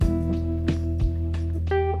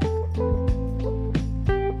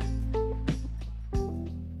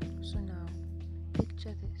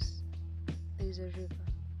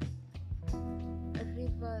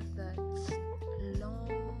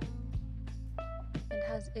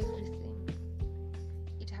has everything.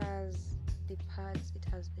 It has the pads, it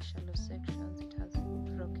has the shallow sections, it has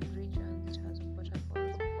rocky regions, it has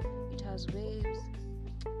waterfalls, it has waves,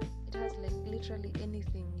 it has like literally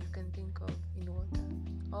anything you can think of in water.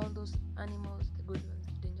 All those animals, the good ones,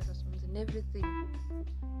 the dangerous ones, and everything.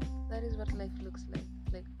 That is what life looks like.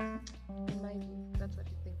 Like, in my view, that's what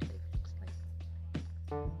I think life looks like.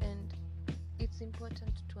 And it's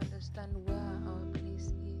important to understand where our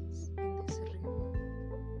place is in this river.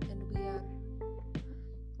 And we are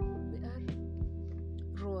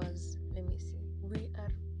rowers, let me say. We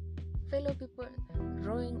are fellow people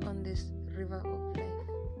rowing on this river of life.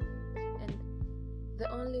 And the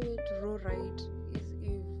only way to row right is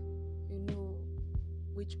if you know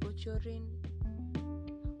which boat you're in,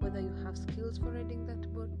 whether you have skills for riding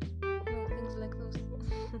that boat, things like those.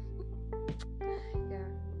 Yeah.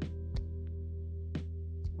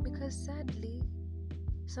 Because sadly,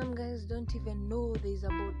 some guys don't even know there's a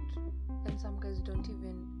boat, and some guys don't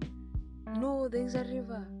even know there's a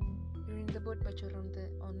river. You're in the boat, but you're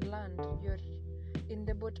on land. You're in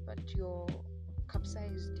the boat, but you're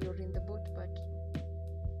capsized. You're in the boat, but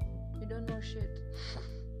you don't know shit.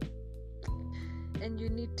 And you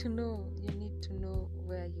need to know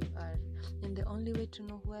where you are. And the only way to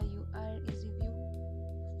know where you are is if you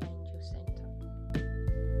find your center.